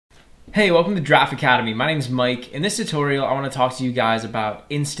Hey, welcome to Draft Academy. My name is Mike. In this tutorial, I want to talk to you guys about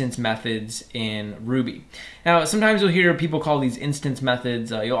instance methods in Ruby. Now, sometimes you'll hear people call these instance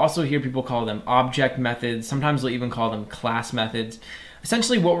methods. You'll also hear people call them object methods. Sometimes they'll even call them class methods.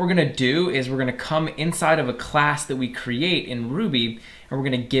 Essentially, what we're going to do is we're going to come inside of a class that we create in Ruby, and we're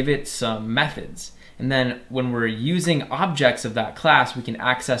going to give it some methods. And then when we're using objects of that class, we can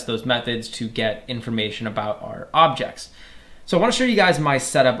access those methods to get information about our objects. So I want to show you guys my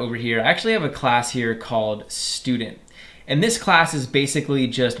setup over here. I actually have a class here called student. And this class is basically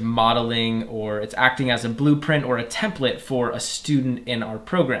just modeling, or it's acting as a blueprint or a template for a student in our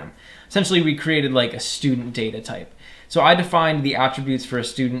program. Essentially, we created like a student data type. So I defined the attributes for a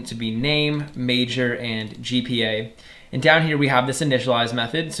student to be name, major, and GPA. And down here we have this initialize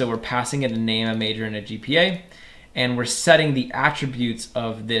method. So we're passing it a name, a major, and a GPA. And we're setting the attributes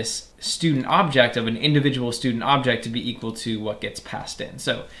of this student object, of an individual student object, to be equal to what gets passed in.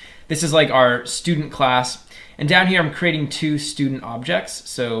 So this is like our student class. And down here I'm creating two student objects.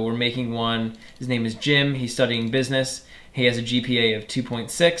 So we're making one, his name is Jim, he's studying business. He has a GPA of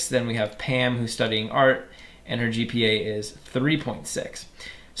 2.6. Then we have Pam, who's studying art, and her GPA is 3.6.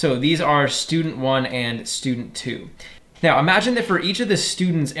 So these are student 1 and student 2. Now imagine that for each of the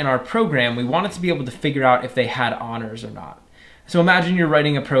students in our program, we wanted to be able to figure out if they had honors or not. So imagine you're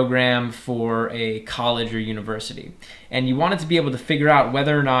writing a program for a college or university, and you wanted to be able to figure out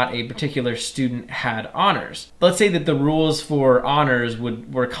whether or not a particular student had honors. Let's say that the rules for honors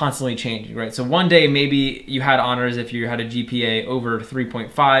were constantly changing, right? So one day maybe you had honors if you had a GPA over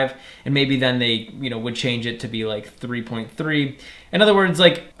 3.5, and maybe then they would change it to be like 3.3. In other words,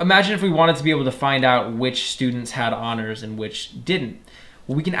 like imagine if we wanted to be able to find out which students had honors and which didn't.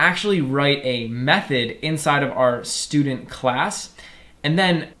 Well, we can actually write a method inside of our student class, and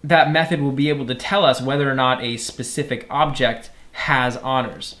then that method will be able to tell us whether or not a specific object has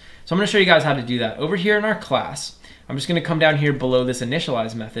honors. So I'm going to show you guys how to do that. Over here in our class, I'm just going to come down here below this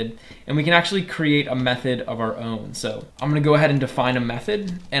initialize method, and we can actually create a method of our own. So I'm going to go ahead and define a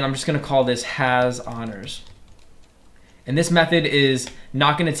method, and I'm just going to call this has honors. And this method is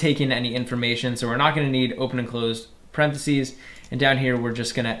not going to take in any information, so we're not going to need open and closed parentheses. And down here, we're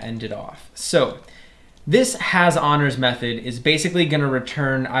just going to end it off. So this has honors method is basically going to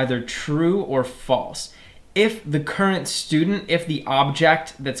return either true or false. If the current student, if the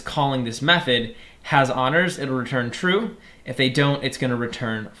object that's calling this method has honors, it'll return true. If they don't, it's going to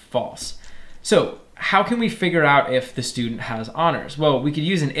return false. So how can we figure out if the student has honors? Well, we could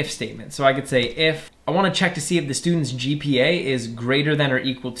use an if statement. So I could say if I want to check to see if the student's GPA is greater than or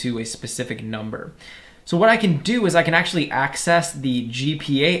equal to a specific number. So what I can do is I can actually access the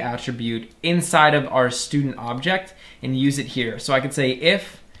GPA attribute inside of our student object and use it here. So I could say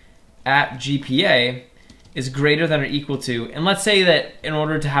if at GPA is greater than or equal to, and let's say that in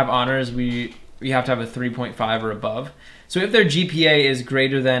order to have honors, we have to have a 3.5 or above. So if their GPA is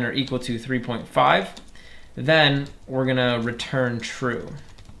greater than or equal to 3.5, then we're gonna return true.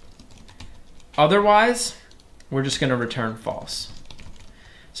 Otherwise, we're just gonna return false.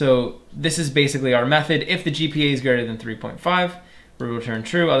 So this is basically our method. If the GPA is greater than 3.5, we return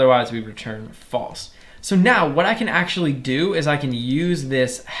true, otherwise we return false. So now what I can actually do is I can use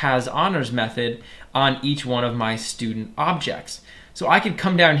this has honors method on each one of my student objects. So I could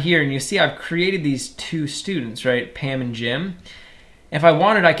come down here and you see I've created these two students, right? Pam and Jim. If I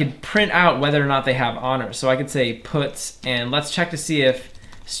wanted, I could print out whether or not they have honors. So I could say puts, and let's check to see if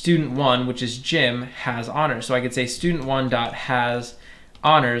student 1, which is Jim, has honors. So I could say student1.has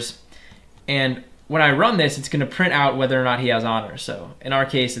honors, and when I run this, it's going to print out whether or not he has honors. So in our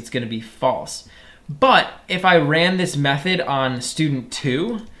case, it's going to be false. But if I ran this method on student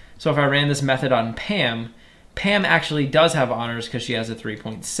 2, so if I ran this method on Pam, Pam actually does have honors because she has a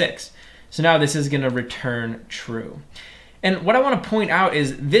 3.6. So now this is going to return true. And what I want to point out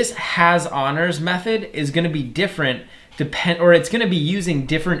is this has honors method is going to be different or it's going to be using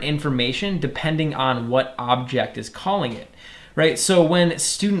different information depending on what object is calling it. Right, so when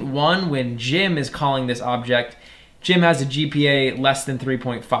student 1, when Jim is calling this object, Jim has a GPA less than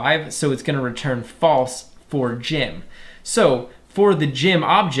 3.5, so it's going to return false for Jim. So for the Jim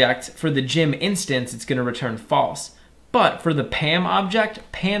object, for the Jim instance, it's going to return false. But for the Pam object,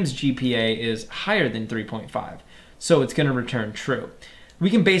 Pam's GPA is higher than 3.5, so it's going to return true. We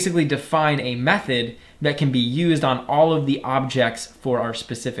can basically define a method that can be used on all of the objects for our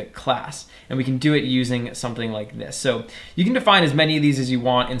specific class. And we can do it using something like this. So you can define as many of these as you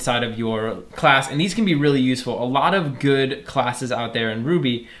want inside of your class, and these can be really useful. A lot of good classes out there in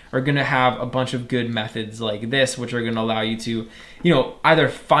Ruby are gonna have a bunch of good methods like this, which are gonna allow you to, either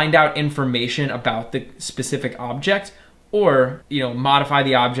find out information about the specific object or, modify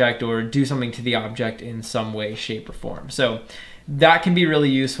the object or do something to the object in some way, shape, or form. So that can be really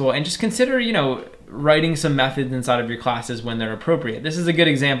useful. And just consider, writing some methods inside of your classes when they're appropriate. This is a good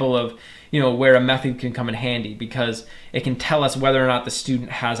example of, where a method can come in handy, because it can tell us whether or not the student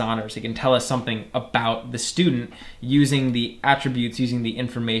has honors. It can tell us something about the student using the attributes, using the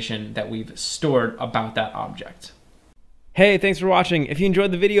information that we've stored about that object. Hey, thanks for watching. If you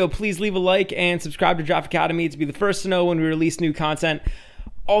enjoyed the video, please leave a like and subscribe to Draft Academy to be the first to know when we release new content.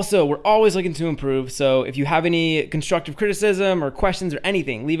 Also, we're always looking to improve, so if you have any constructive criticism or questions or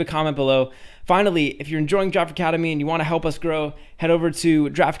anything, leave a comment below. Finally, if you're enjoying Draft Academy and you want to help us grow, head over to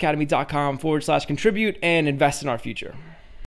draftacademy.com/contribute and invest in our future.